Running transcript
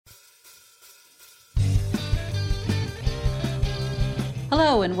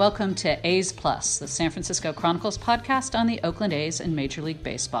Hello and welcome to A's Plus, the San Francisco Chronicles podcast on the Oakland A's and Major League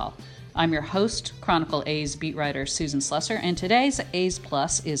Baseball. I'm your host, Chronicle A's beat writer Susan Slusser, and today's A's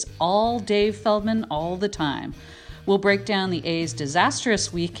Plus is all Dave Feldman all the time. We'll break down the A's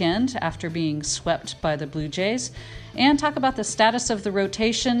disastrous weekend after being swept by the Blue Jays and talk about the status of the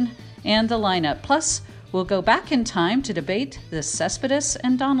rotation and the lineup. Plus, we'll go back in time to debate the Cespedes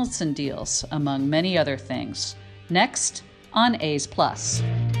and Donaldson deals, among many other things. Next on A's Plus.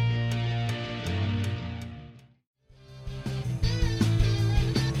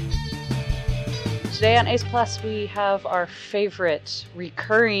 Today on A's Plus, we have our favorite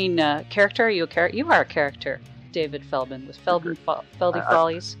recurring character. You are a character, David Feldman, with Feldy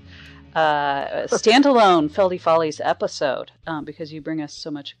Follies. Standalone Feldy Follies episode, because you bring us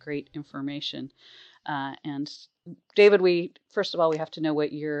so much great information. And David, first of all, we have to know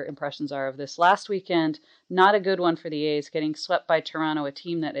what your impressions are of this last weekend. Not a good one for the A's, getting swept by Toronto, a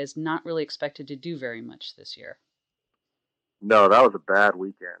team that is not really expected to do very much this year. No, that was a bad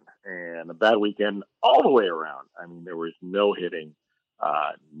weekend, and a bad weekend all the way around. I mean, there was no hitting,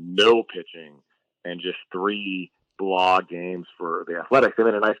 no pitching, and just 3 blah games for the Athletics. They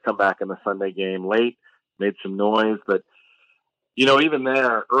made a nice comeback in the Sunday game late, made some noise, but even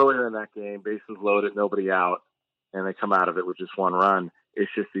there, earlier in that game, bases loaded, nobody out, and they come out of it with just 1 run.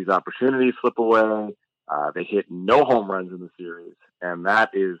 It's just these opportunities slip away. They hit no home runs in the series, and that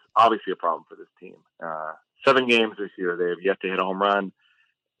is obviously a problem for this team. 7 games this year, they have yet to hit a home run.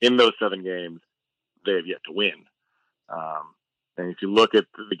 In those 7 games, they have yet to win. And if you look at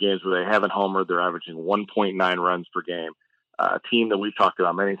the games where they haven't homered, they're averaging 1.9 runs per game. A team that we've talked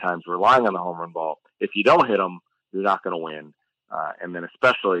about many times relying on the home run ball. If you don't hit them, you're not going to win. And then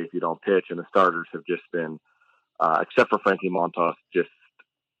especially if you don't pitch, and the starters have just been, except for Frankie Montas, just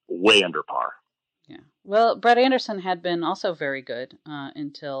way under par. Yeah. Well, Brett Anderson had been also very good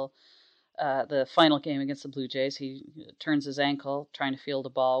until the final game against the Blue Jays. He turns his ankle trying to field a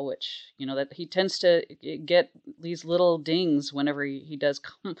ball, which, that he tends to get these little dings whenever he does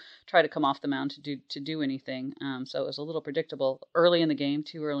try to come off the mound to do anything. So it was a little predictable early in the game,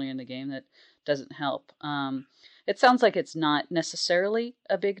 too early in the game. That doesn't help. It sounds like it's not necessarily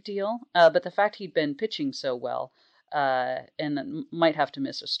a big deal, but the fact he'd been pitching so well and might have to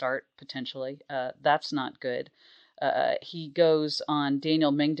miss a start potentially, that's not good. He goes on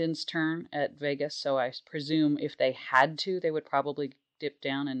Daniel Mengden's turn at Vegas, so I presume if they had to, they would probably dip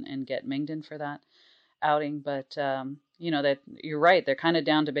down and get Mengden for that outing. But, that you're right. They're kind of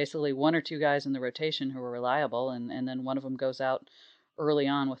down to basically 1 or 2 guys in the rotation who are reliable, and then one of them goes out early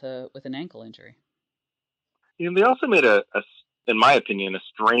on with an ankle injury. They also made in my opinion, a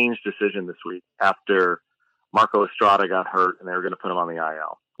strange decision this week after Marco Estrada got hurt and they were going to put him on the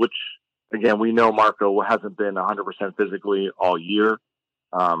IL, which, again, we know Marco hasn't been 100% physically all year.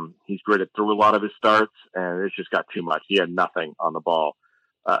 He's gritted through a lot of his starts, and it's just got too much. He had nothing on the ball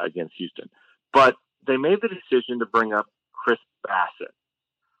against Houston. But they made the decision to bring up Chris Bassitt.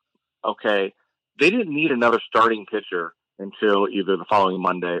 Okay, they didn't need another starting pitcher until either the following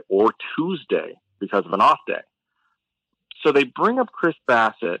Monday or Tuesday because of an off day. So they bring up Chris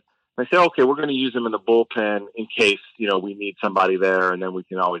Bassitt. They say, okay, we're going to use him in the bullpen in case, we need somebody there, and then we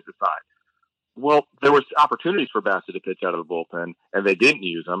can always decide. Well, there was opportunities for Bassitt to pitch out of the bullpen, and they didn't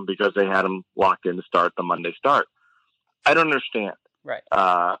use him because they had him locked in to start the Monday start. I don't understand. Right.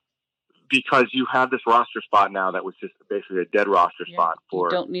 Because you have this roster spot now that was just basically a dead roster spot for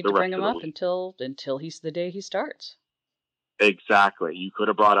the rest of the week. You don't need to bring him up until he's the day he starts. Exactly. You could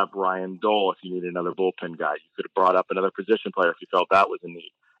have brought up Ryan Dole if you needed another bullpen guy. You could have brought up another position player if you felt that was a need.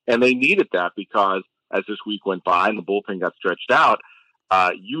 And they needed that because as this week went by and the bullpen got stretched out,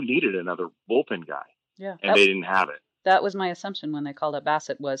 you needed another bullpen guy. Yeah. And they didn't have it. That was my assumption when they called up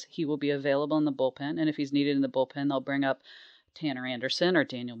Bassitt, was he will be available in the bullpen. And if he's needed in the bullpen, they'll bring up Tanner Anderson or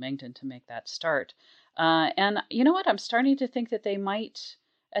Daniel Mengden to make that start. And you know what? I'm starting to think that they might,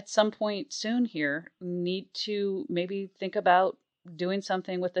 at some point soon here, need to maybe think about doing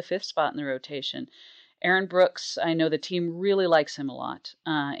something with the 5th spot in the rotation. Aaron Brooks, I know the team really likes him a lot,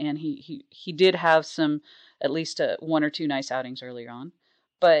 and he did have some, at least 1 or 2 nice outings earlier on,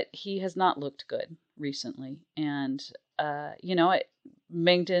 but he has not looked good recently. And,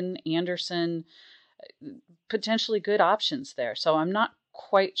 Mengden, Anderson, potentially good options there. So I'm not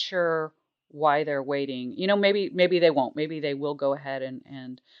quite sure why they're waiting. Maybe they won't. Maybe they will go ahead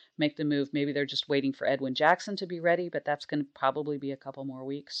and make the move. Maybe they're just waiting for Edwin Jackson to be ready, but that's going to probably be a couple more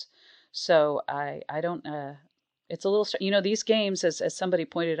weeks. So I don't, it's a little, these games, as somebody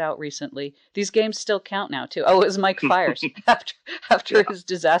pointed out recently, these games still count now too. Oh, it was Mike Fiers after his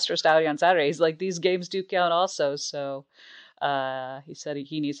disastrous outing on Saturday. He's like, these games do count also. So He said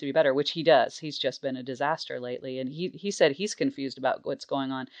he needs to be better, which he does. He's just been a disaster lately, and he said he's confused about what's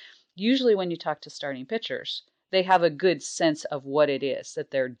going on. Usually, when you talk to starting pitchers, they have a good sense of what it is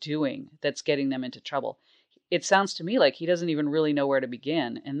that they're doing that's getting them into trouble. It sounds to me like he doesn't even really know where to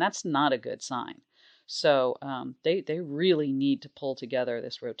begin, and that's not a good sign. So they really need to pull together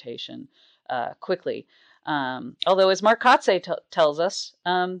this rotation quickly. Although, as Mark Kotze tells us,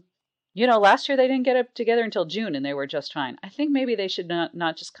 last year they didn't get it together until June, and they were just fine. I think maybe they should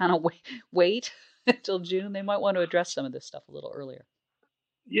not just kind of wait until June. They might want to address some of this stuff a little earlier.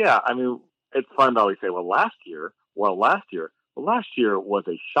 Yeah, I mean, it's fun to always say, last year was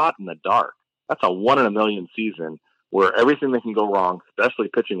a shot in the dark. That's a 1 in a million season where everything that can go wrong, especially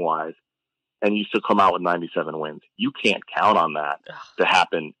pitching wise, and you still come out with 97 wins. You can't count on that to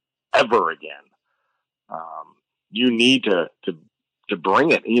happen ever again. You need to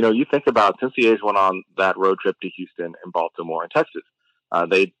bring it. You think about since the A's went on that road trip to Houston and Baltimore and Texas,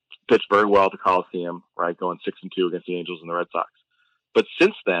 they pitched very well at the Coliseum, right, going 6-2 against the Angels and the Red Sox. But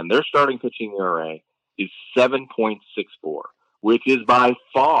since then, their starting pitching ERA is 7.64, which is by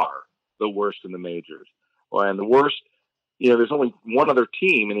far the worst in the majors. And the worst, there's only one other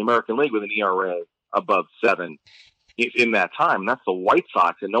team in the American League with an ERA above 7 in that time, and that's the White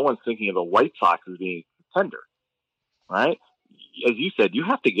Sox. And no one's thinking of the White Sox as being a contender, right? As you said, you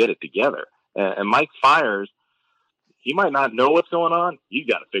have to get it together. And Mike Fiers, he might not know what's going on. You've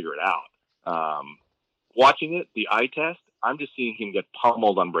got to figure it out. Watching it, the eye test, I'm just seeing him get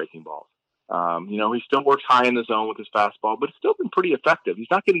pummeled on breaking balls. He still works high in the zone with his fastball, but it's still been pretty effective. He's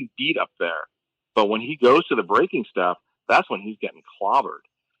not getting beat up there. But when he goes to the breaking stuff, that's when he's getting clobbered.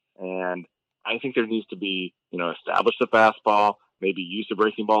 And I think there needs to be, establish the fastball, maybe use the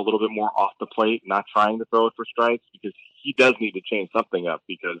breaking ball a little bit more off the plate, not trying to throw it for strikes, because he does need to change something up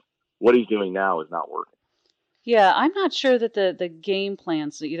because what he's doing now is not working. Yeah, I'm not sure that the game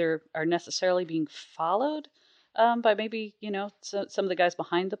plans either are necessarily being followed by maybe, some of the guys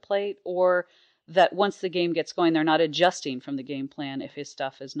behind the plate, or that once the game gets going, they're not adjusting from the game plan if his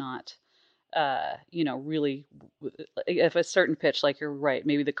stuff is not, really, if a certain pitch, like you're right,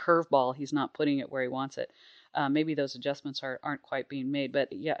 maybe the curveball, he's not putting it where he wants it. Maybe those adjustments aren't quite being made.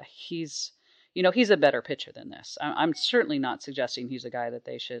 But yeah, he's a better pitcher than this. I'm certainly not suggesting he's a guy that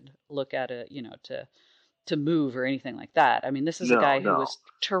they should look at to move or anything like that. I mean, this is a guy who was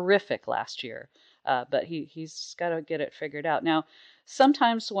terrific last year, but he's got to get it figured out. Now,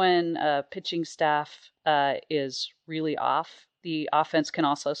 sometimes when pitching staff is really off, the offense can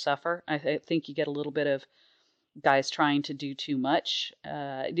also suffer. I think you get a little bit of guys trying to do too much.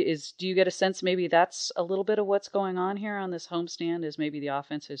 Do you get a sense maybe that's a little bit of what's going on here on this homestand? Is maybe the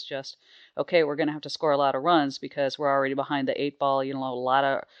offense is just, okay, we're going to have to score a lot of runs because we're already behind the 8-ball. A lot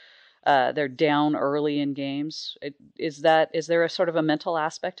of they're down early in games. Is there a sort of a mental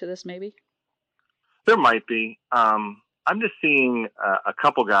aspect to this? Maybe there might be. I'm just seeing a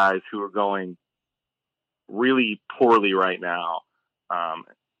couple guys who are going really poorly right now.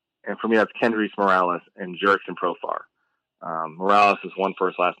 And for me, that's Kendrys Morales and Jurickson Profar. Morales is 1 for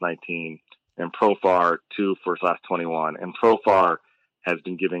his last 19, and Profar 2 for his last 21. And Profar has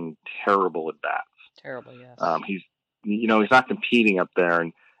been giving terrible at bats. Terrible, yes. He's not competing up there,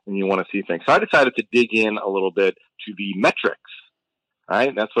 and you want to see things. So I decided to dig in a little bit to the metrics.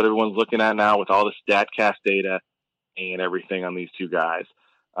 Right, that's what everyone's looking at now with all the StatCast data and everything on these two guys,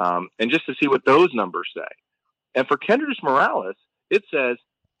 and just to see what those numbers say. And for Kendrys Morales, it says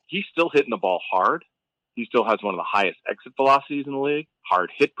he's still hitting the ball hard. He still has one of the highest exit velocities in the league,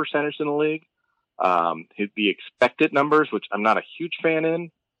 hard hit percentage in the league. The expected numbers, which I'm not a huge fan in,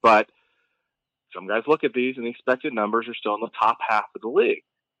 but some guys look at these and the expected numbers are still in the top half of the league.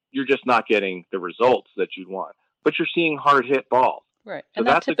 You're just not getting the results that you'd want, but you're seeing hard hit balls. Right. And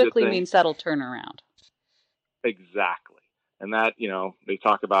so that typically means that'll turn around. Exactly. And that, they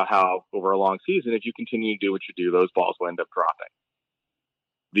talk about how over a long season, if you continue to do what you do, those balls will end up dropping.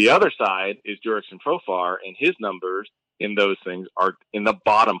 The other side is Jurickson Profar, and his numbers in those things are in the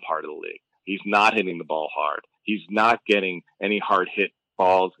bottom part of the league. He's not hitting the ball hard. He's not getting any hard hit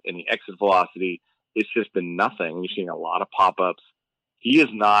balls, any exit velocity. It's just been nothing. You're seeing a lot of pop-ups. He is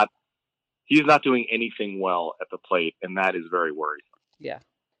not doing anything well at the plate, and that is very worrisome. Yeah,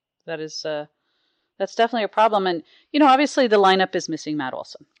 that's definitely a problem. And, obviously the lineup is missing Matt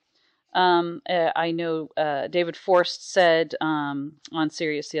Olson. I know David Forst said on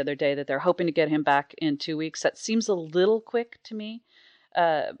Sirius the other day that they're hoping to get him back in 2 weeks. That seems a little quick to me.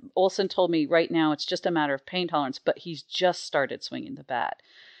 Olson told me right now it's just a matter of pain tolerance, but he's just started swinging the bat.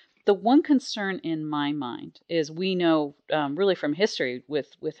 The one concern in my mind is we know really from history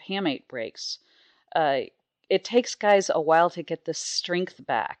with hamate breaks, it takes guys a while to get the strength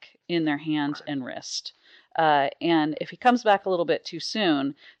back in their hand and wrist. And if he comes back a little bit too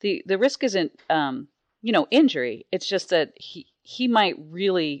soon, the risk isn't injury. It's just that he might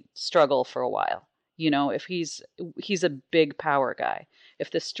really struggle for a while. If he's a big power guy, if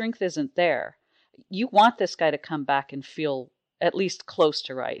the strength isn't there, you want this guy to come back and feel at least close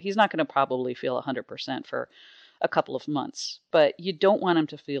to right. He's not going to probably feel 100% for a couple of months, but you don't want him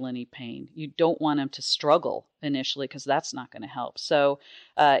to feel any pain. You don't want him to struggle initially, because that's not going to help. So,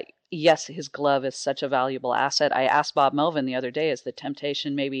 yes, his glove is such a valuable asset. I asked Bob Melvin the other day, is the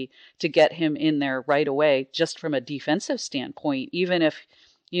temptation maybe to get him in there right away, just from a defensive standpoint, even if,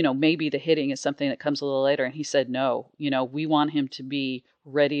 maybe the hitting is something that comes a little later. And he said, no, we want him to be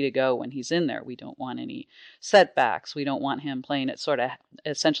ready to go when he's in there. We don't want any setbacks. We don't want him playing at sort of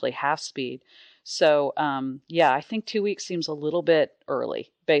essentially half speed. So, I think 2 weeks seems a little bit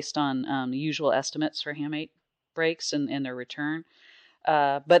early based on the usual estimates for hamate breaks and their return.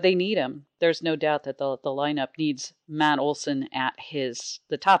 But they need him. There's no doubt that the lineup needs Matt Olson at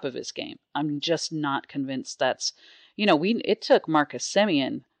the top of his game. I'm just not convinced that's, it took Marcus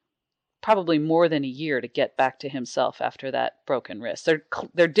Semien probably more than a year to get back to himself after that broken wrist.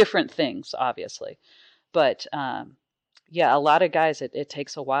 They're different things, obviously. But, a lot of guys, it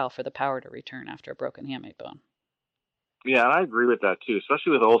takes a while for the power to return after a broken hamate bone. Yeah, and I agree with that too,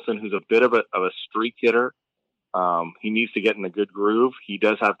 especially with Olson, who's a bit of a streak hitter. He needs to get in a good groove. He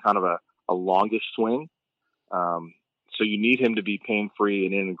does have kind of a longish swing. So you need him to be pain-free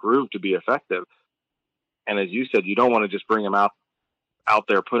and in a groove to be effective. And as you said, you don't want to just bring him out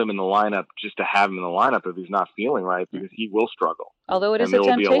there, put him in the lineup just to have him in the lineup if he's not feeling right, because he will struggle. Although it is a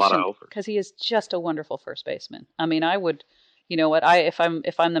temptation, because he is just a wonderful first baseman. I mean, I would, if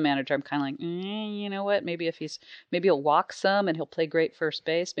I'm the manager, I'm kind of like, you know what? Maybe he'll walk some and he'll play great first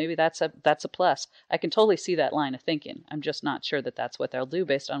base. Maybe that's a plus. I can totally see that line of thinking. I'm just not sure that that's what they'll do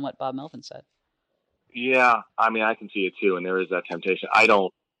based on what Bob Melvin said. Yeah, I mean, I can see it too, and there is that temptation. I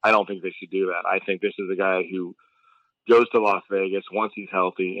don't think they should do that. I think this is a guy who goes to Las Vegas once he's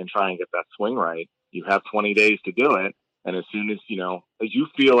healthy and try and get that swing right. You have 20 days to do it. And as soon as, as you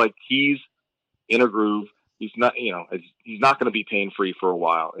feel like he's in a groove, he's not going to be pain-free for a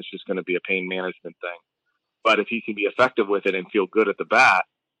while. It's just going to be a pain management thing. But if he can be effective with it and feel good at the bat,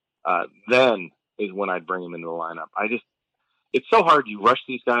 then is when I'd bring him into the lineup. It's so hard. You rush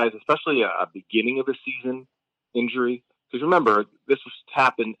these guys, especially a beginning of the season injury. Because remember, this was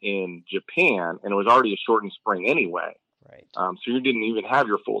happened in Japan, and it was already a shortened spring anyway. Right. So you didn't even have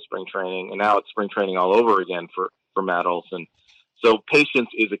your full spring training, and now it's spring training all over again for Matt Olson. So patience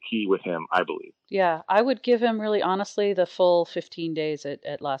is a key with him, I believe. Yeah, I would give him, really honestly, the full 15 days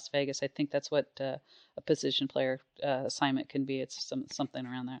at Las Vegas. I think that's what a position player assignment can be. It's something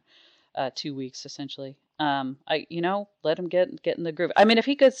around that, 2 weeks essentially. Let him get in the groove. I mean, if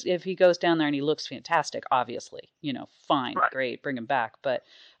he goes down there and he looks fantastic, obviously, fine, right, great, bring him back. But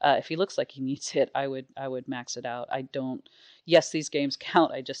if he looks like he needs it, I would max it out. Yes, these games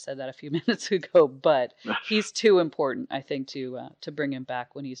count. I just said that a few minutes ago, but he's too important, I think, to bring him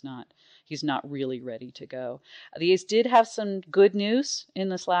back when he's not really ready to go. The A's did have some good news in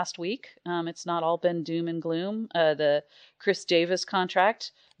this last week. It's not all been doom and gloom. The Chris Davis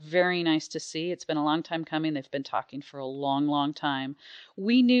contract, very nice to see. It's been a long time coming. They've been talking for a long, long time.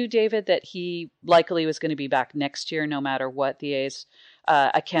 We knew, David, that he likely was going to be back next year, no matter what. The A's,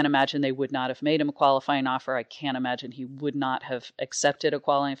 I can't imagine they would not have made him a qualifying offer. I can't imagine he would not have accepted a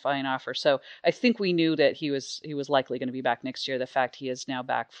qualifying offer. So I think we knew that he was likely going to be back next year. The fact he is now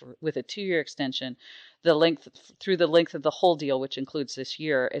back with a 2-year extension, through the length of the whole deal, which includes this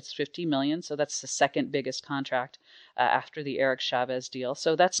year, it's $50 million. So that's the second biggest contract after the Eric Chavez deal.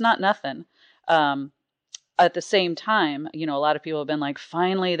 So that's not nothing. At the same time, a lot of people have been like,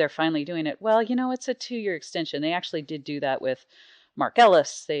 they're finally doing it. Well, it's a 2-year extension. They actually did do that with Mark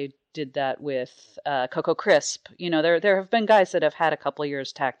Ellis. They did that with Coco Crisp. There have been guys that have had a couple of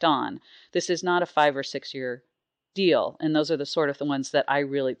years tacked on. This is not a 5 or 6 year deal. And those are the sort of the ones that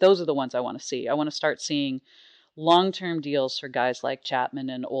those are the ones I want to see. I want to start seeing long-term deals for guys like Chapman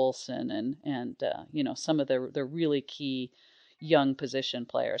and Olson and some of the really key young position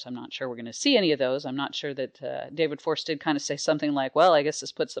players. I'm not sure we're going to see any of those. I'm not sure that David Force did kind of say something like, well, I guess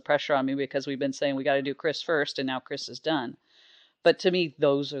this puts the pressure on me because we've been saying we got to do Chris first, and now Chris is done. But to me,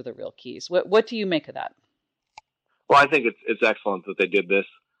 those are the real keys. What do you make of that? Well, I think it's excellent that they did this.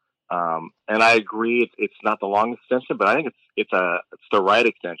 And I agree, it's not the long extension, but I think it's the right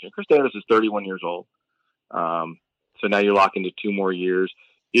extension. Chris Davis is 31 years old. So now you're locked into 2 more years.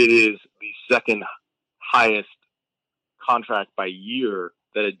 It is the second highest contract by year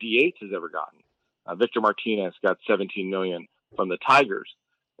that a DH has ever gotten. Victor Martinez got $17 million from the Tigers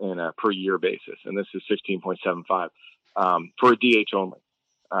in a per year basis, and this is 16.75 for a DH only.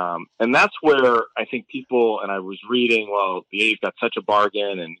 And that's where I think people, and I was reading, well, the A's got such a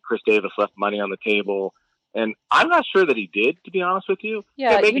bargain, and Chris Davis left money on the table. And I'm not sure that he did, to be honest with you.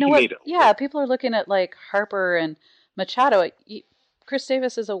 Yeah, maybe you know he what? made it. Yeah, people are looking at like Harper and Machado. Chris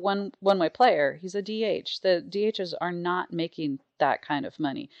Davis is a one-way player. He's a DH. The DHs are not making that kind of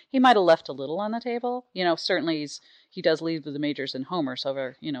money. He might have left a little on the table. You know, certainly he does lead with the majors in homers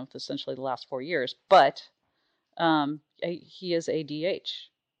over, you know, essentially the last 4 years. But he is a DH.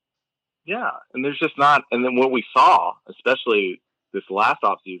 Yeah, and there's just not. And then what we saw, especially this last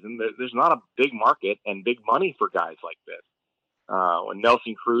offseason, there's not a big market and big money for guys like this. When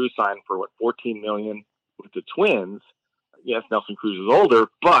Nelson Cruz signed for $14 million with the Twins, yes, Nelson Cruz is older,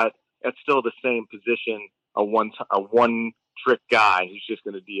 but it's still the same position, a one trick guy who's just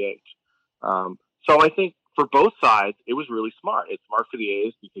going to DH. So I think for both sides, it was really smart. It's smart for the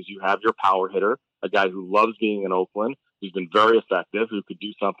A's because you have your power hitter, a guy who loves being in Oakland, who's been very effective, who could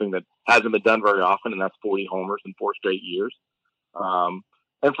do something that hasn't been done very often, and that's 40 homers in 4 straight years.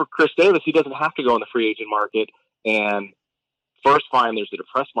 And for Chris Davis, he doesn't have to go in the free agent market and first find there's a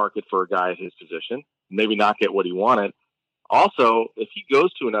depressed market for a guy at his position, maybe not get what he wanted. Also, if he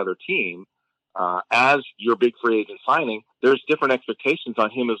goes to another team, as your big free agent signing, there's different expectations on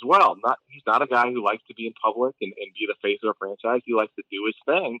him as well. He's not a guy who likes to be in public and be the face of a franchise. He likes to do his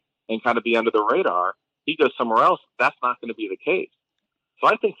thing and kind of be under the radar. He goes somewhere else, that's not going to be the case. So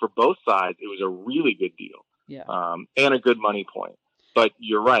I think for both sides, it was a really good deal. Yeah. And a good money point. But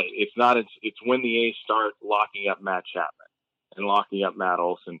you're right. It's when the A's start locking up Matt Chapman and locking up Matt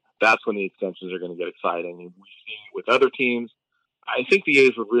Olson. That's when the extensions are going to get exciting. And we've seen it with other teams. I think the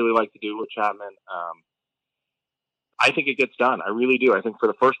A's would really like to do it with Chapman. I think it gets done. I really do. I think for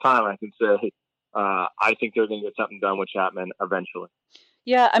the first time, I can say I think they're going to get something done with Chapman eventually.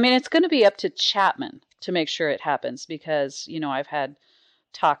 Yeah, I mean, it's going to be up to Chapman to make sure it happens because, you know, I've had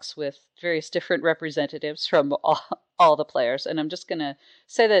talks with various different representatives from all the players, and I'm just going to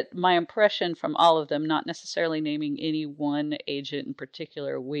say that my impression from all of them, not necessarily naming any one agent in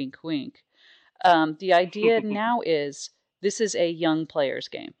particular, wink, wink, the idea now is this is a young player's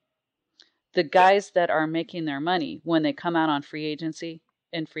game. The guys that are making their money when they come out on free agency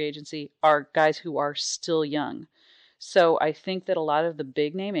are guys who are still young. So I think that a lot of the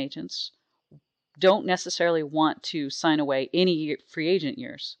big name agents don't necessarily want to sign away any free agent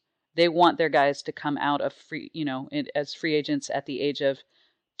years. They want their guys to come out of as free agents at the age of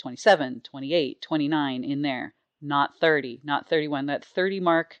 27, 28, 29 in there, not 30, not 31. That 30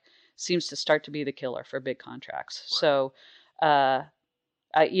 mark seems to start to be the killer for big contracts. Right. So,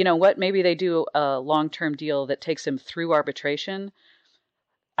 you know what? Maybe they do a long-term deal that takes him through arbitration.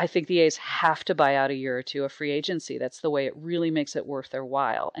 I think the A's have to buy out a year or two of free agency. That's the way it really makes it worth their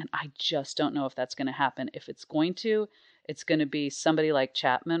while. And I just don't know if that's going to happen. If it's going to, it's going to be somebody like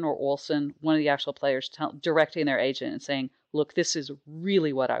Chapman or Olson, one of the actual players, directing their agent and saying, look, this is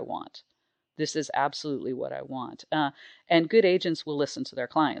really what I want. This is absolutely what I want. And good agents will listen to their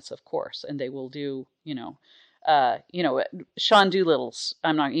clients, of course, and they will do, Sean Doolittle's,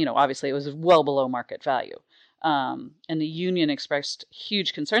 obviously it was well below market value. And the union expressed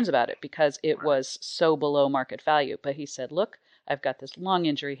huge concerns about it because it was so below market value. But he said, look, I've got this long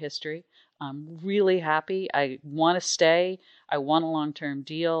injury history. I'm really happy. I want to stay. I want a long-term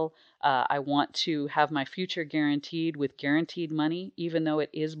deal. I want to have my future guaranteed with guaranteed money, even though it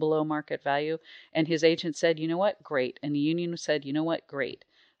is below market value. And his agent said, you know what? Great. And the union said, you know what? Great.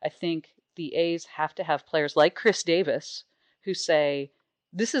 I think the A's have to have players like Chris Davis who say,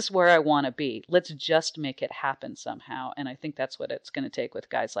 this is where I want to be. Let's just make it happen somehow. And I think that's what it's going to take with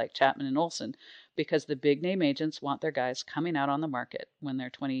guys like Chapman and Olson, because the big name agents want their guys coming out on the market when they're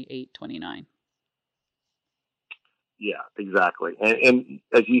 28, 29. Yeah, exactly. And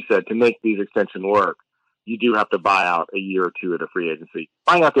as you said, to make these extensions work, you do have to buy out a year or two of the free agency.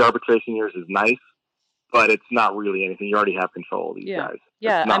 Buying out the arbitration years is nice, but it's not really anything. You already have control of these guys.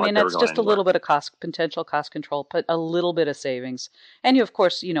 Yeah, I mean, that's just a little bit of potential cost control, but a little bit of savings. And you, of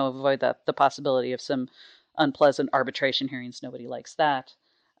course, avoid the possibility of some unpleasant arbitration hearings. Nobody likes that.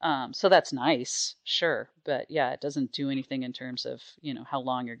 So that's nice, sure. But yeah, it doesn't do anything in terms of, how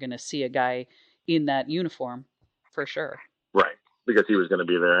long you're going to see a guy in that uniform, for sure. Right, because he was going to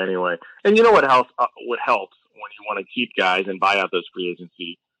be there anyway. And you know what helps? What helps when you want to keep guys and buy out those free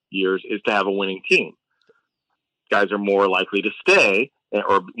agency years is to have a winning team. Guys are more likely to stay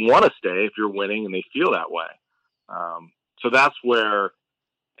or want to stay if you're winning and they feel that way. So that's where,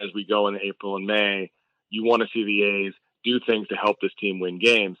 as we go in April and May, you want to see the A's do things to help this team win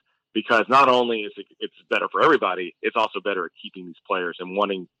games. because not only is it's better for everybody, it's also better at keeping these players and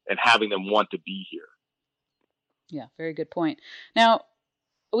wanting and having them want to be here. Yeah, very good point. Now,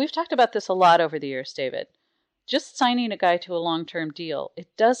 we've talked about this a lot over the years, David. Just signing a guy to a long-term deal, it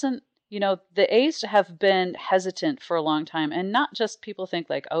doesn't, the A's have been hesitant for a long time, and not just people think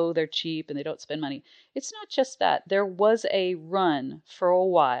like, oh, they're cheap and they don't spend money. It's not just that. There was a run for a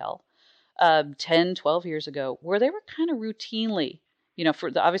while, 10, 12 years ago, where they were kind of routinely,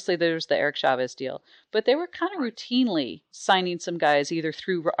 obviously there's the Eric Chavez deal, but they were kind of routinely signing some guys either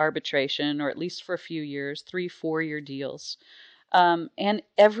through arbitration or at least for a few years, 3-4 year deals. And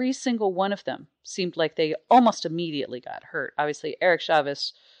every single one of them seemed like they almost immediately got hurt. Obviously, Eric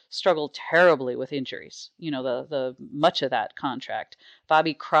Chavez struggled terribly with injuries, the much of that contract.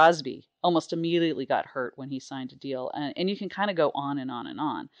 Bobby Crosby almost immediately got hurt when he signed a deal. And you can kind of go on and on and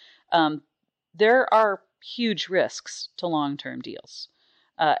on. There are huge risks to long-term deals.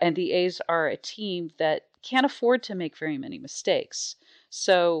 And the A's are a team that can't afford to make very many mistakes.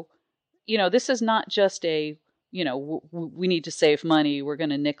 So, this is not just we need to save money. We're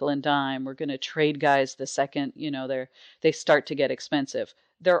going to nickel and dime. We're going to trade guys the second, they start to get expensive.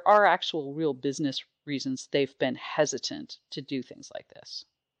 There are actual real business reasons they've been hesitant to do things like this.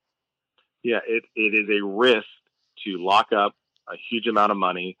 Yeah, it is a risk to lock up a huge amount of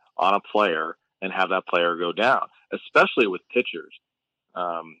money on a player and have that player go down, especially with pitchers.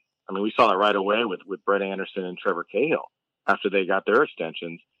 We saw that right away with Brett Anderson and Trevor Cahill. After they got their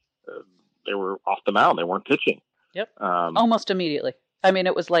extensions, they were off the mound. They weren't pitching. Yep. Almost immediately.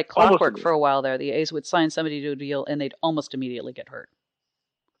 It was like clockwork for a while there. The A's would sign somebody to a deal, and they'd almost immediately get hurt.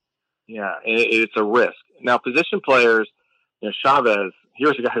 Yeah, it's a risk. Now, position players, Chavez,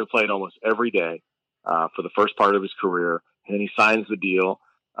 here's a guy who played almost every day for the first part of his career, and then he signs the deal,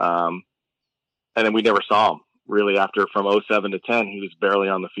 and then we never saw him. Really, from 2007 to 10, he was barely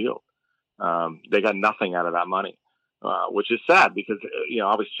on the field. They got nothing out of that money, which is sad because,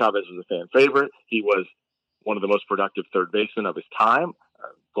 obviously Chavez was a fan favorite. He was one of the most productive third basemen of his time,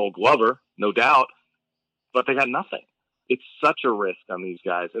 Gold Glover, no doubt, but they got nothing. It's such a risk on these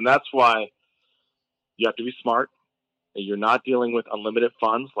guys, and that's why you have to be smart. You're not dealing with unlimited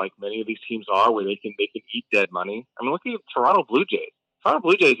funds like many of these teams are, where they can eat dead money. Look at the Toronto Blue Jays. Toronto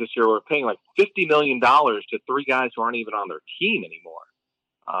Blue Jays this year were paying like $50 million to 3 guys who aren't even on their team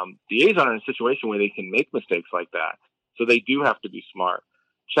anymore. The A's are in a situation where they can make mistakes like that, so they do have to be smart.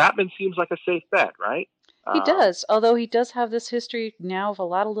 Chapman seems like a safe bet, right? He does, although he does have this history now of a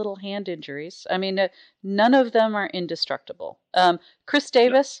lot of little hand injuries. None of them are indestructible. Chris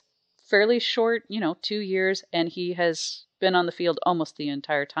Davis, fairly short, 2 years, and he has been on the field almost the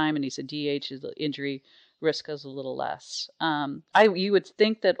entire time, and he's a DH. His injury risk is a little less. You would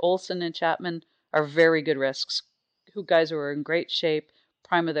think that Olson and Chapman are very good risks, guys who are in great shape,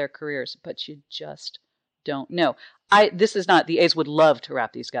 prime of their careers, but you just don't know. This is not, the A's would love to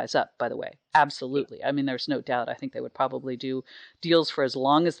wrap these guys up, by the way. Absolutely. There's no doubt. I think they would probably do deals for as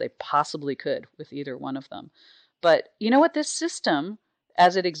long as they possibly could with either one of them. But you know what? This system,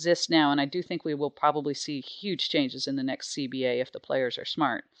 as it exists now, and I do think we will probably see huge changes in the next CBA if the players are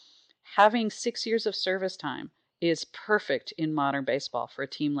smart, having 6 years of service time is perfect in modern baseball for a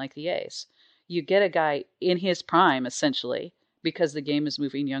team like the A's. You get a guy in his prime, essentially, because the game is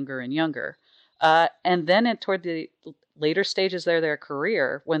moving younger and younger. And then toward the later stages of their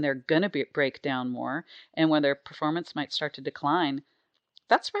career, when they're going to break down more and when their performance might start to decline,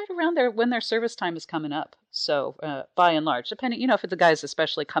 that's right around when their service time is coming up. So by and large, depending, if the guy's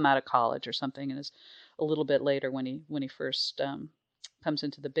especially come out of college or something and is a little bit later when he first comes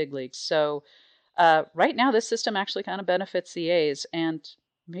into the big leagues. So right now, this system actually kind of benefits the A's, and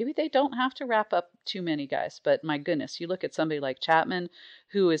maybe they don't have to wrap up too many guys, but my goodness, you look at somebody like Chapman,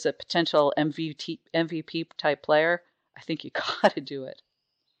 who is a potential MVP type player. I think you got to do it.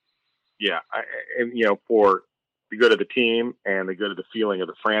 Yeah, for the good of the team and the good of the feeling of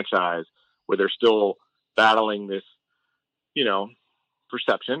the franchise, where they're still battling this,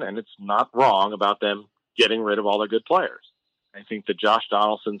 perception, and it's not wrong about them getting rid of all their good players. I think the Josh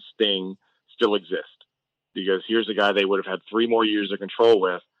Donaldson sting still exists, because here's a guy they would have had 3 more years of control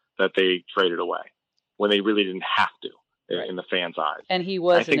with that they traded away when they really didn't have to, right, in the fans' eyes. And he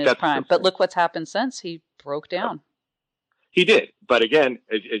was in his prime. But look what's happened since. He broke down. He did. But again,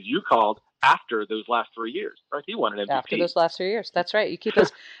 as you called, after those last 3 years, right? He won an MVP. After those last 3 years. That's right. You keep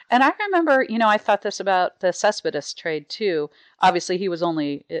those. And I remember, I thought this about the Cespedes trade too. Obviously, he would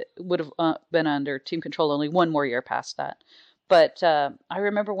have been under team control only 1 more year past that. But I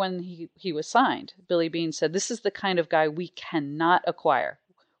remember when he was signed, Billy Beane said, this is the kind of guy we cannot acquire.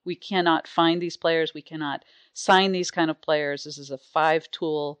 We cannot find these players. We cannot sign these kind of players. This is a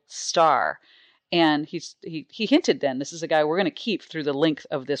 5-tool star. And he hinted then, this is a guy we're going to keep through the length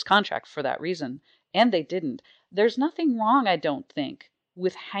of this contract for that reason. And they didn't. There's nothing wrong, I don't think,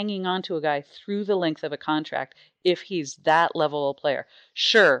 with hanging on to a guy through the length of a contract if he's that level of player.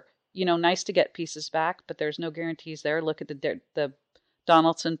 Sure, nice to get pieces back, but there's no guarantees there. Look at the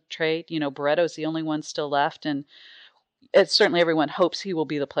Donaldson trade. Barretto's the only one still left, and it's certainly everyone hopes he will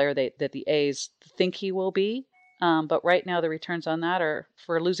be the player that the A's think he will be. But right now, the returns on that are,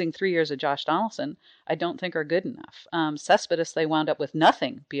 for losing 3 years of Josh Donaldson, I don't think are good enough. Cespedes, they wound up with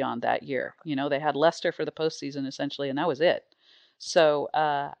nothing beyond that year. They had Lester for the postseason, essentially, and that was it. So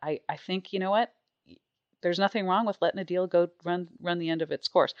I think, you know what? There's nothing wrong with letting a deal go run the end of its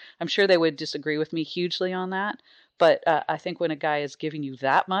course. I'm sure they would disagree with me hugely on that. But I think when a guy is giving you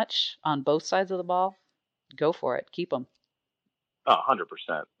that much on both sides of the ball, go for it. Keep him. 100%.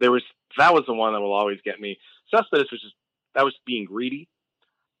 That was the one that will always get me. Cespedes was being greedy,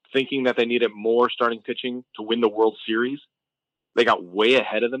 thinking that they needed more starting pitching to win the World Series. They got way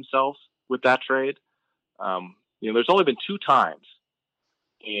ahead of themselves with that trade. There's only been 2 times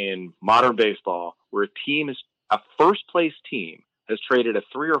in modern baseball where a first place team has traded a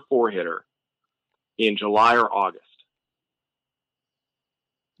 3 or 4 hitter in July or August.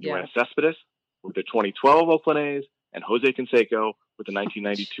 You went Cespedes with the 2012 Oakland A's and Jose Canseco with the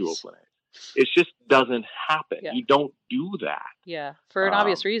 1992 Oakland A's. It just doesn't happen. Yeah. You don't do that. Yeah, for an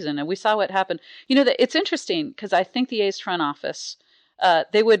obvious reason. And we saw what happened. It's interesting because I think the A's front office,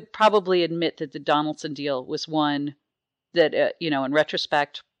 they would probably admit that the Donaldson deal was one that, in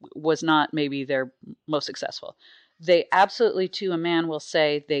retrospect, was not maybe their most successful. They absolutely, to a man, will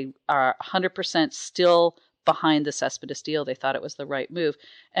say they are 100% still behind the Cespedes deal. They thought it was the right move.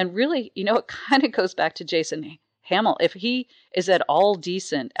 And really, it kind of goes back to Jason Hammel. If he is at all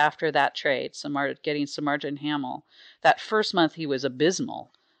decent after that trade, getting Samardzija and Hammel, that first month he was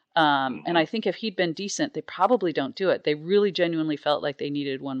abysmal. And I think if he'd been decent, they probably don't do it. They really genuinely felt like they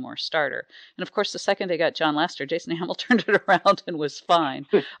needed one more starter. And of course, the second they got John Lester, Jason Hammel turned it around and was fine.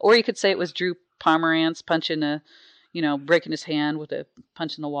 Or you could say it was Drew Pomeranz breaking his hand with a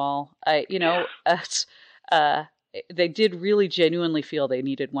punch in the wall. They did really genuinely feel they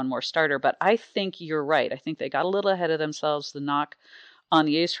needed one more starter, but I think you're right. I think they got a little ahead of themselves. The knock on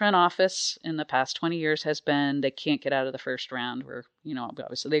the A's front office in the past 20 years has been they can't get out of the first round. Where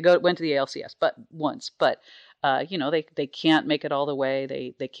obviously they went to the ALCS, but once. But they can't make it all the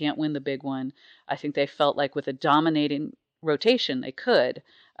way. They can't win the big one. I think they felt like with a dominating rotation they could,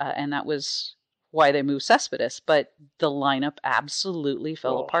 and that was why they moved Cespedes, but the lineup absolutely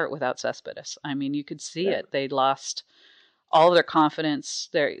fell apart without Cespedes. I mean, you could see it. They lost all of their confidence.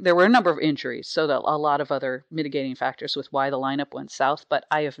 There were a number of injuries, so a lot of other mitigating factors with why the lineup went south, but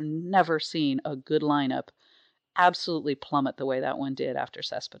I have never seen a good lineup absolutely plummet the way that one did after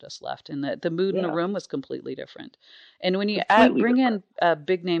Cespedes left. And the mood in the room was completely different. And when you bring in a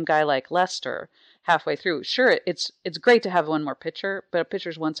big-name guy like Lester halfway through, sure, it's great to have one more pitcher, but a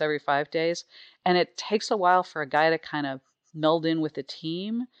pitcher's once every 5 days. And it takes a while for a guy to kind of meld in with the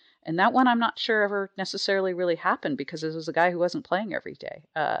team. And that one I'm not sure ever necessarily really happened because it was a guy who wasn't playing every day.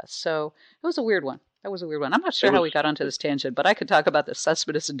 So it was a weird one. That was a weird one. I'm not sure how we got onto this tangent, but I could talk about the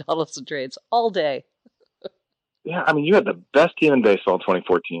Cespedes and Donaldson trades all day. Yeah, I mean, you had the best team in baseball in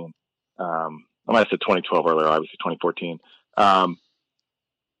 2014. I might have said 2012 earlier, obviously 2014.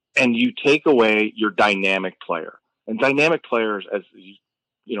 And you take away your dynamic player. And dynamic players, as you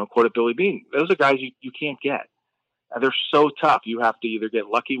quoted Billy Beane, those are guys you can't get. They're so tough. You have to either get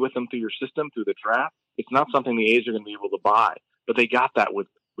lucky with them through your system, through the draft. It's not something the A's are going to be able to buy. But they got that with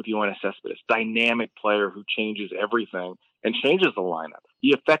Yoenis Cespedes. Dynamic player who changes everything and changes the lineup.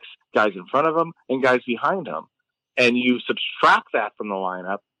 He affects guys in front of him and guys behind him. And you subtract that from the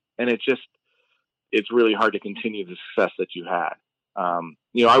lineup, and it's really hard to continue the success that you had.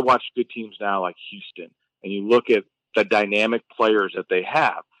 I watch good teams now like Houston, and you look at the dynamic players that they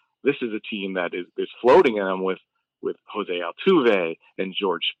have. This is a team that is floating in them with Jose Altuve and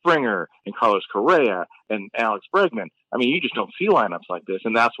George Springer and Carlos Correa and Alex Bregman. I mean, you just don't see lineups like this,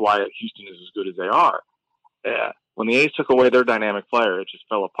 and that's why Houston is as good as they are. When the A's took away their dynamic player, it just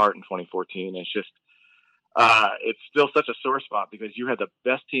fell apart in 2014. It's still such a sore spot because you had the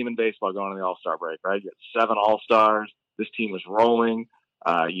best team in baseball going to the All-Star break, right? You had 7 All-Stars. This team was rolling.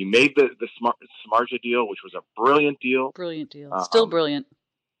 You made the Samardzija deal, which was a brilliant deal. Brilliant deal. Still brilliant.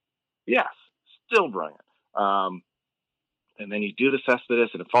 Yes, still brilliant. And then you do the Cespedes,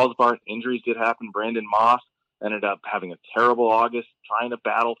 and it falls apart. Injuries did happen. Brandon Moss ended up having a terrible August, trying to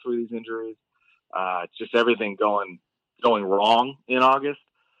battle through these injuries. It's just everything going wrong in August.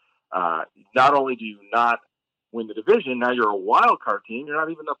 not only do you not win the division, now you're a wild card team. You're not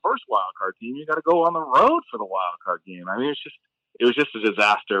even the first wild card team. You got to go on the road for the wild card game. I mean, it was just a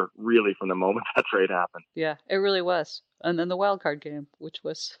disaster, really, from the moment that trade happened. Yeah, it really was. And then the wild card game, which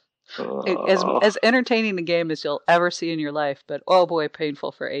was as entertaining a game as you'll ever see in your life, but oh boy,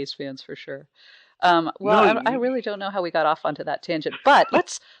 painful for A's fans for sure. I really don't know how we got off onto that tangent, but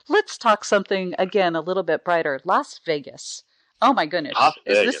let's talk something again a little bit brighter. Las Vegas. Oh my goodness,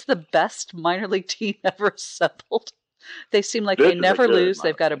 is this the best minor league team ever assembled? They seem like they never lose.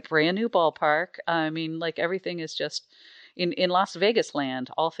 They've got a brand new ballpark. I mean, like everything is just in Las Vegas land.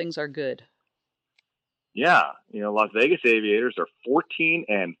 All things are good. Yeah, Las Vegas Aviators are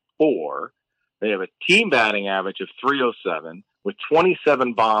 14-4. They have a team batting average of .307 with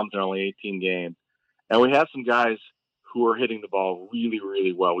 27 bombs in only 18 games. And we have some guys who are hitting the ball really,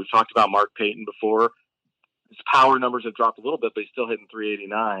 really well. We've talked about Mark Payton before. His power numbers have dropped a little bit, but he's still hitting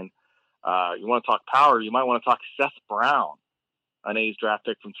 .389. You want to talk power, you might want to talk Seth Brown, an A's draft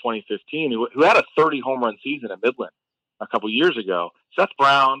pick from 2015, who had a 30 home run season at Midland a couple years ago. Seth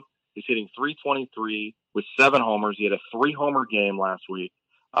Brown is hitting .323 with 7 homers. He had a 3-homer game last week.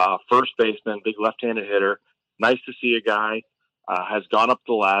 First baseman, big left-handed hitter. Nice to see a guy has gone up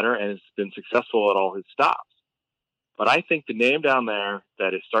the ladder and has been successful at all his stops. But I think the name down there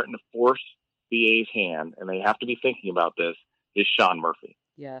that is starting to force the A's hand, and they have to be thinking about this, is Sean Murphy.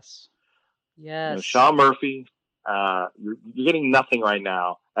 Yes. Yes. Sean Murphy, you're getting nothing right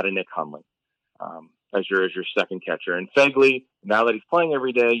now out of Nick Hundley as your second catcher. And Phegley, now that he's playing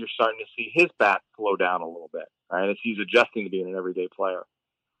every day, you're starting to see his bat slow down a little bit, right, as he's adjusting to being an everyday player.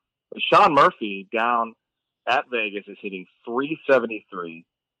 But Sean Murphy down at Vegas is hitting .373.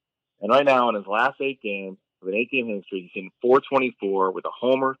 And right now in his last 8 games, of an 8-game hitting streak, he's hitting .424 with a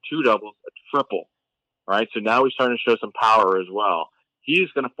homer, 2 doubles, a triple. All right, so now he's starting to show some power as well.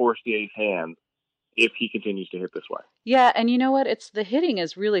 He's going to force the A's hand if he continues to hit this way. Yeah, and you know what? It's the hitting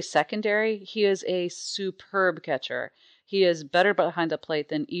is really secondary. He is a superb catcher. He is better behind the plate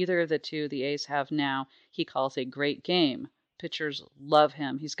than either of the two the A's have now. He calls a great game. Pitchers love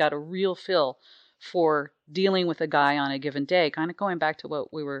him. He's got a real feel for dealing with a guy on a given day, kind of going back to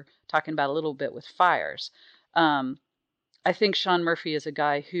what we were talking about a little bit with Fiers. I think Sean Murphy is a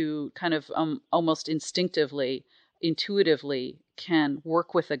guy who kind of almost intuitively can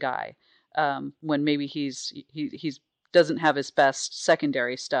work with a guy when maybe he's doesn't have his best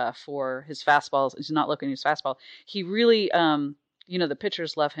secondary stuff or his fastballs. He's not looking at his fastball. He really, the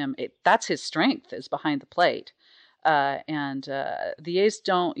pitchers love him. That's his strength, is behind the plate. And the A's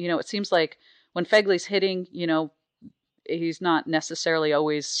don't, it seems like when Phegley's hitting, he's not necessarily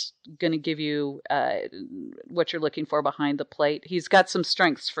always going to give you what you're looking for behind the plate. He's got some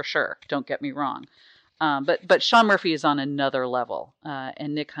strengths for sure. Don't get me wrong. But Sean Murphy is on another level.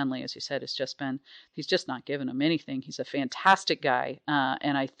 And Nick Hundley, as you said, he's just not giving him anything. He's a fantastic guy.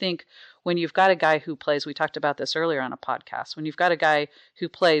 And I think when you've got a guy who plays, we talked about this earlier on a podcast, when you've got a guy who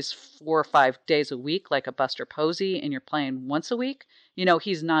plays 4 or 5 days a week, like a Buster Posey, and you're playing once a week,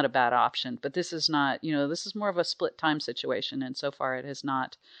 he's not a bad option. But this is not, this is more of a split time situation. And so far it has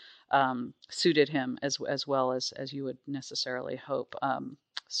not suited him as well as you would necessarily hope.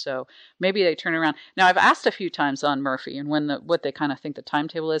 So maybe they turn around. Now, I've asked a few times on Murphy and what they kind of think the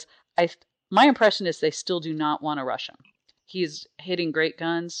timetable is. My impression is they still do not want to rush him. He's hitting great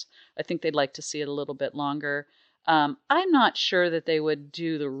guns. I think they'd like to see it a little bit longer. I'm not sure that they would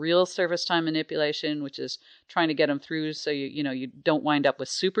do the real service time manipulation, which is trying to get him through so you don't wind up with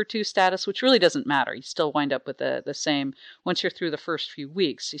Super 2 status, which really doesn't matter. You still wind up with the same. Once you're through the first few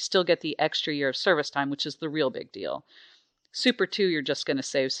weeks, you still get the extra year of service time, which is the real big deal. Super 2, you're just going to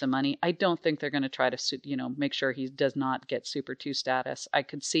save some money. I don't think they're going to try to, make sure he does not get Super 2 status. I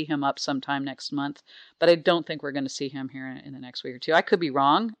could see him up sometime next month, but I don't think we're going to see him here in the next week or two. I could be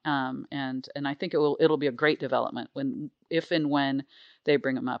wrong, and I think it'll be a great development if and when they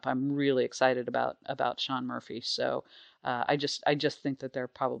bring him up. I'm really excited about Sean Murphy. So I just think that they're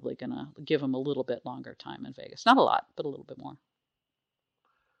probably going to give him a little bit longer time in Vegas. Not a lot, but a little bit more.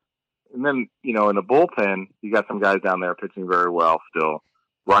 And then, in the bullpen, you got some guys down there pitching very well still.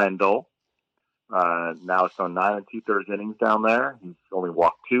 Ryan Dull, now it's on 9 2/3 innings down there. He's only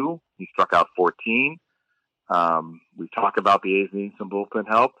walked 2. He struck out 14. We talk about the A's needing some bullpen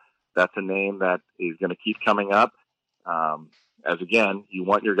help. That's a name that is going to keep coming up. As again, you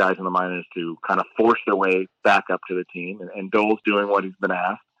want your guys in the minors to kind of force their way back up to the team. And Dole's doing what he's been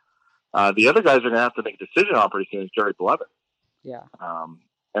asked. The other guys are going to have to make a decision on pretty soon is Jerry Blevins. Yeah.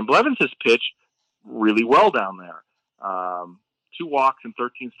 And Blevins has pitched really well down there. 2 walks and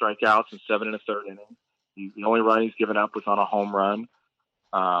 13 strikeouts and 7 1/3 innings. The only run he's given up was on a home run.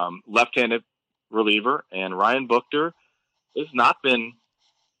 left-handed reliever, and Ryan Buchter has not been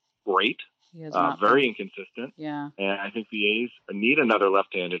great. He has not very been. inconsistent. Yeah. And I think the A's need another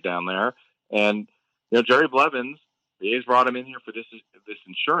left-handed down there. And, Jerry Blevins, the A's brought him in here for this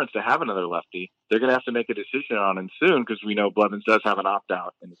insurance to have another lefty. They're going to have to make a decision on him soon because we know Blevins does have an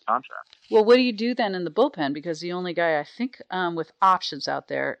opt-out in his contract. Well, what do you do then in the bullpen? Because the only guy I think with options out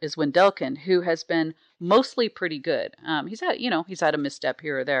there is Wendelken, who has been mostly pretty good. He's had a misstep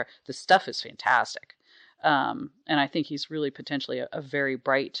here or there. The stuff is fantastic. And I think he's really potentially a very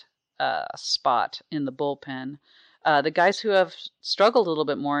bright spot in the bullpen. The guys who have struggled a little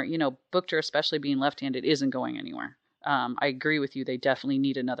bit more, Buchter, especially being left-handed, isn't going anywhere. I agree with you. They definitely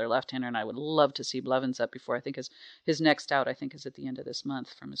need another left-hander, and I would love to see Blevins up before. I think his next out, I think, is at the end of this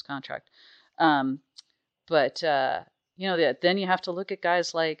month from his contract. But then you have to look at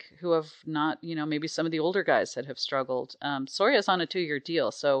guys like who have not, maybe some of the older guys that have struggled. Soria's on a 2-year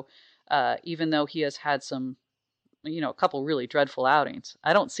deal, so even though he has had some, a couple really dreadful outings,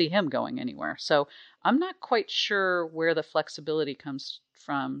 I don't see him going anywhere. So I'm not quite sure where the flexibility comes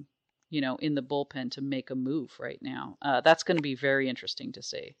from, in the bullpen to make a move right now. That's going to be very interesting to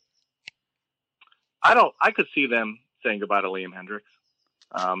see. I could see them saying goodbye to Liam Hendriks.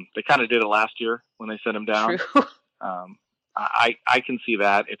 They kind of did it last year when they sent him down. True. I can see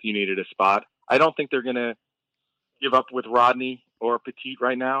that if you needed a spot. I don't think they're going to give up with Rodney or Petit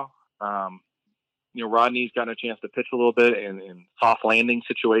right now. Rodney's gotten a chance to pitch a little bit in soft landing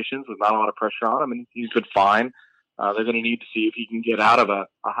situations with not a lot of pressure on him, and he's been fine. They're going to need to see if he can get out of a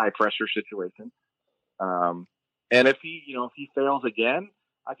high pressure situation. And if he fails again,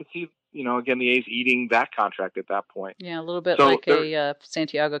 I could see, again, the A's eating that contract at that point. Yeah, a little bit like a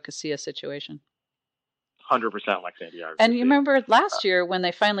Santiago Casilla situation. 100% like Santiago. And you remember last year when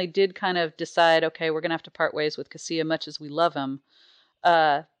they finally did kind of decide, okay, we're going to have to part ways with Casilla, much as we love him.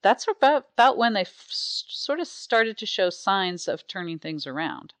 That's about when they sort of started to show signs of turning things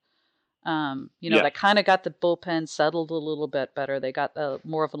around. They kind of got the bullpen settled a little bit better. They got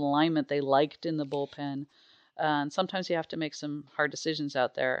more of an alignment they liked in the bullpen. And sometimes you have to make some hard decisions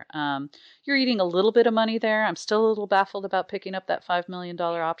out there. You're eating a little bit of money there. I'm still a little baffled about picking up that $5 million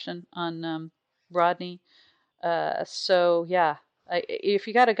option on Rodney. If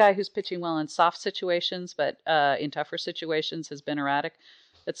you got a guy who's pitching well in soft situations, but in tougher situations has been erratic,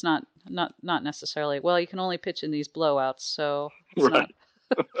 it's not necessarily. Well, you can only pitch in these blowouts, so it's right.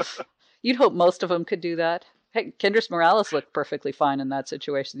 Not. You'd hope most of them could do that. Hey, Kendrys Morales looked perfectly fine in that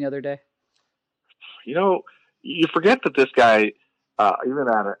situation the other day. You forget that this guy, even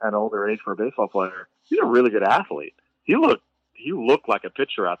at an older age for a baseball player, he's a really good athlete. He looked like a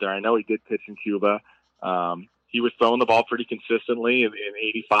pitcher out there. I know he did pitch in Cuba. He was throwing the ball pretty consistently in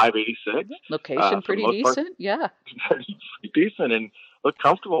 85, 86. Location pretty decent, yeah. Pretty decent and looked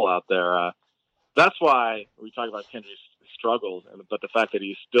comfortable out there. That's why we talk about Kendrys' struggles, but the fact that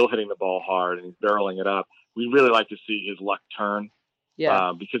he's still hitting the ball hard and he's barreling it up, we really like to see his luck turn.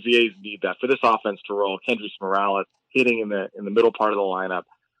 Yeah. Because the A's need that for this offense to roll. Kendrys Morales hitting in the middle part of the lineup.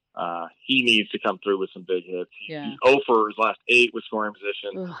 He needs to come through with some big hits. He's 0 for his last 8 with scoring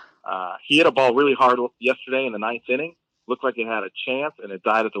position. He hit a ball really hard yesterday in the 9th inning. Looked like it had a chance, and it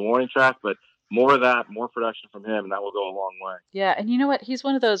died at the warning track. But more of that, more production from him, and that will go a long way. Yeah, and you know what? He's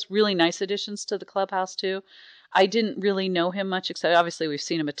one of those really nice additions to the clubhouse, too. I didn't really know him much, except obviously we've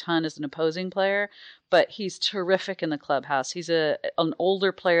seen him a ton as an opposing player, but he's terrific in the clubhouse. He's an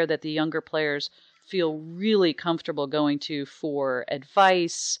older player that the younger players feel really comfortable going to for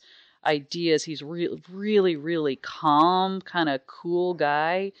advice, ideas. He's really, really calm, kind of cool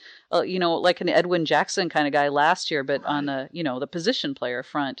guy, like an Edwin Jackson kind of guy last year, but on the position player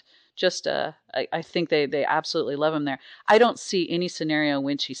front. Just, I think they absolutely love him there. I don't see any scenario in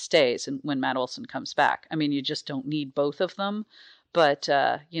which he stays and when Matt Olson comes back. I mean, you just don't need both of them. But,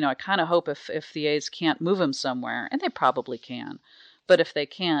 I kind of hope if the A's can't move him somewhere, and they probably can, but if they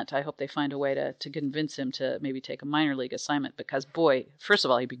can't, I hope they find a way to convince him to maybe take a minor league assignment because, boy, first of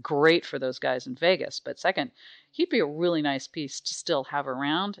all, he'd be great for those guys in Vegas. But second, he'd be a really nice piece to still have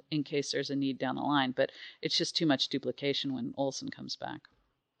around in case there's a need down the line. But it's just too much duplication when Olson comes back.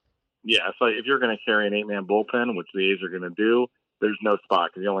 Yeah, it's like if you're going to carry an 8-man bullpen, which the A's are going to do, there's no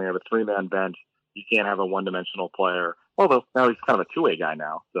spot because you only have a 3-man bench. You can't have a one-dimensional player. Although now he's kind of a 2-way guy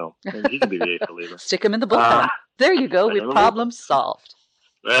now, so maybe he can be the 8th reliever. Stick him in the bullpen. There you go. With problem solved.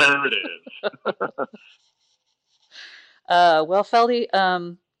 There it is. Well, Feldy,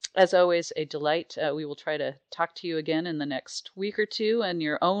 as always, a delight. We will try to talk to you again in the next week or two and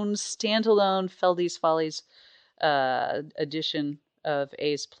your own standalone Feldy's Follies edition of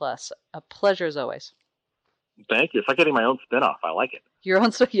A's Plus. A pleasure as always. Thank you. It's like getting my own spinoff. I like it. Your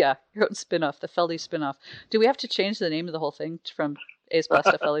own spin-off, the Feldy spin-off. Do we have to change the name of the whole thing from A's Plus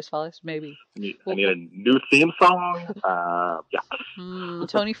to Feldy's Follies? Maybe. I need a new theme song. Yeah.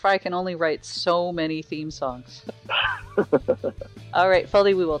 Tony Fry can only write so many theme songs. All right,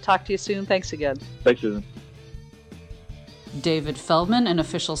 Feldy, we will talk to you soon. Thanks again. Thanks, Susan. David Feldman, an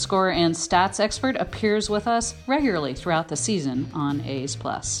official scorer and stats expert, appears with us regularly throughout the season on A's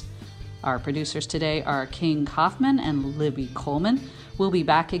Plus. Our producers today are King Kaufman and Libby Coleman. We'll be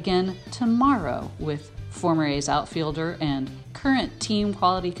back again tomorrow with former A's outfielder and current team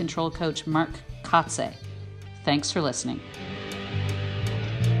quality control coach Mark Kotsay. Thanks for listening.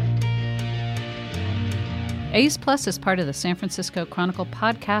 A's Plus is part of the San Francisco Chronicle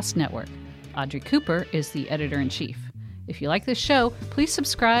Podcast Network. Audrey Cooper is the editor-in-chief. If you like this show, please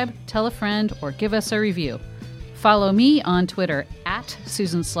subscribe, tell a friend, or give us a review. Follow me on Twitter at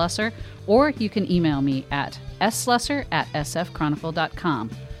Susan Slusser, or you can email me at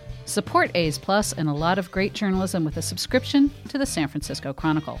slusser@sfchronicle.com. Support A's Plus and a lot of great journalism with a subscription to the San Francisco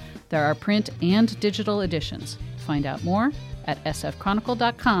Chronicle. There are print and digital editions. Find out more at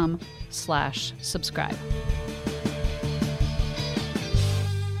sfchronicle.com/subscribe.